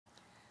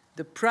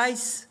The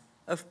price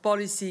of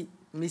policy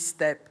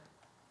misstep,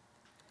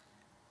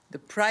 the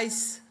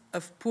price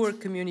of poor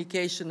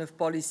communication of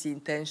policy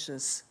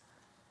intentions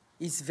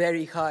is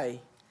very high.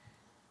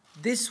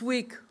 This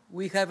week,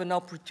 we have an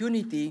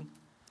opportunity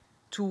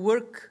to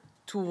work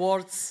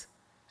towards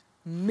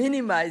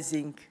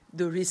minimizing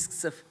the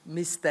risks of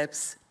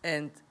missteps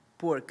and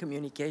poor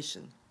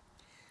communication.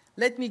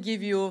 Let me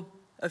give you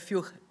a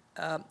few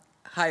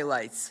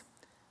highlights.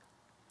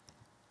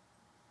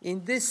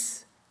 In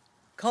this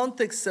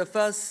context of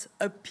us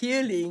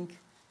appealing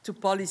to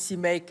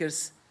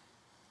policymakers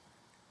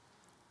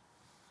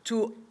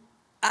to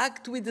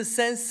act with a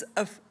sense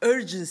of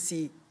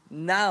urgency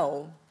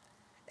now,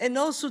 and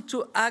also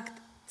to act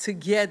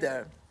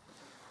together,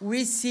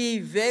 we see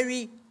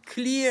very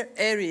clear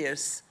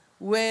areas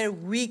where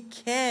we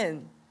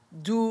can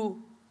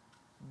do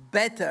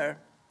better,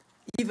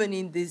 even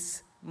in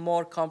this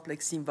more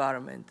complex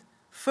environment.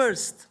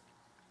 First,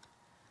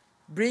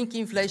 bring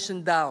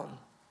inflation down.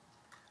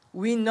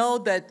 We know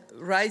that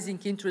rising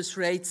interest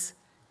rates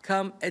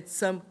come at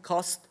some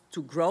cost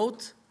to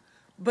growth,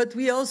 but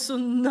we also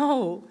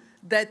know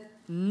that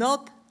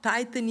not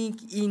tightening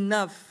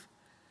enough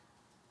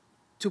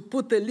to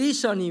put a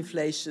leash on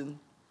inflation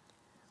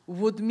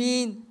would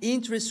mean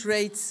interest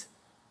rates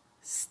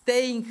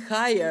staying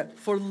higher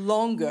for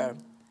longer,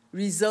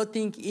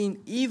 resulting in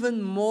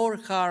even more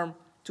harm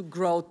to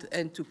growth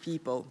and to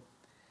people.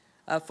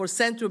 For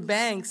central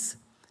banks,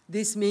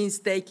 this means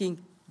taking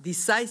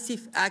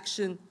decisive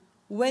action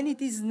when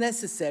it is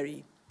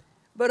necessary,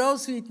 but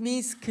also it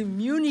means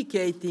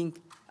communicating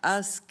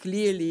as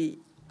clearly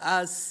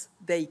as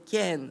they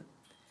can.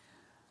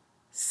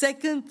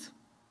 Second,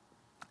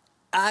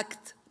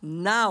 act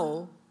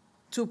now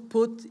to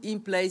put in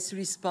place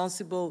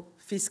responsible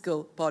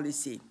fiscal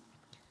policy.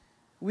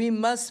 We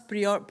must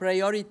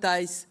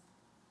prioritize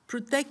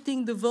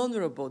protecting the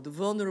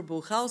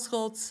vulnerable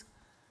households,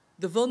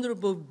 the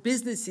vulnerable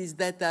businesses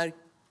that are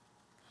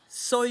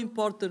so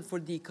important for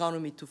the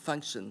economy to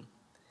function.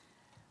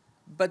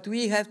 But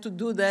we have to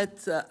do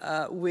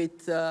that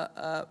with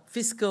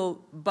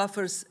fiscal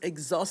buffers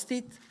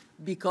exhausted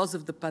because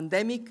of the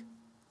pandemic,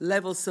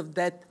 levels of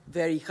debt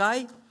very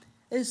high.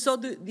 And so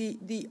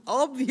the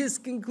obvious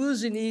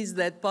conclusion is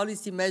that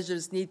policy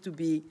measures need to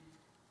be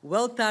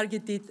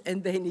well-targeted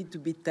and they need to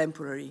be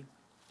temporary.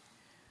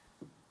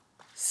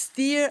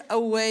 Steer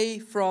away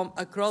from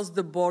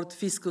across-the-board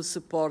fiscal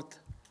support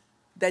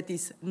that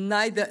is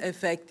neither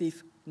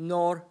effective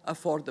nor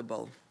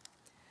affordable.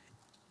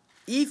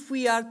 If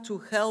we are to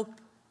help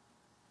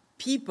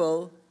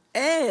people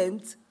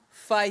and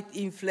fight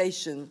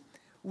inflation,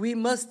 we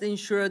must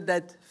ensure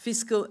that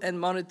fiscal and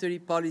monetary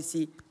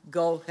policy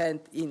go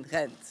hand in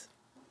hand.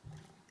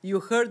 You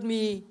heard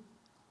me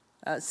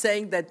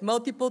saying that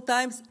multiple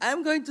times.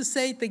 I'm going to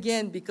say it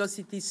again because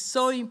it is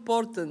so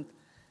important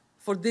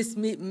for this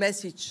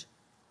message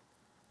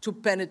to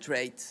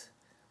penetrate.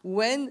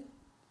 When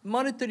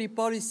monetary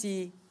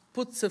policy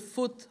puts a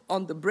foot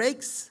on the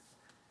brakes,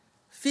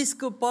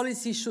 fiscal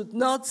policy should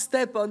not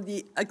step on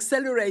the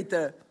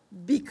accelerator,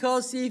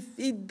 because if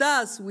it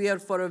does, we are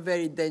for a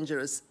very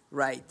dangerous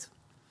ride.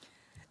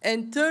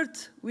 And third,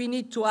 we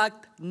need to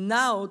act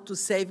now to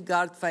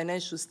safeguard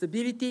financial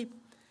stability,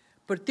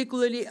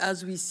 particularly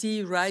as we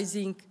see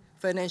rising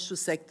financial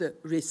sector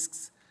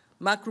risks.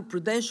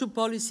 Macroprudential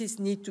policies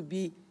need to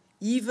be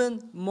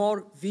even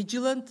more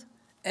vigilant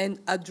and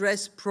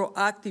address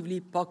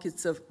proactively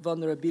pockets of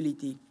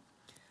vulnerability.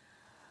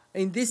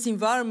 In this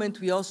environment,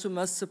 we also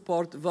must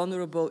support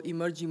vulnerable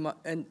emerging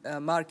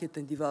market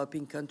and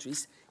developing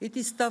countries. It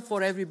is tough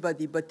for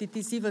everybody, but it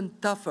is even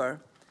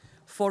tougher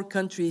for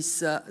countries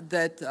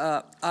that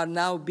are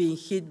now being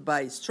hit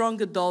by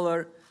stronger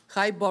dollar,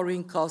 high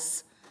borrowing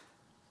costs,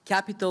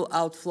 capital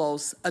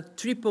outflows, a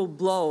triple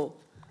blow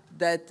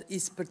that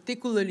is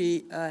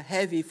particularly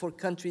heavy for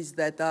countries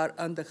that are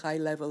under high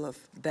level of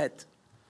debt.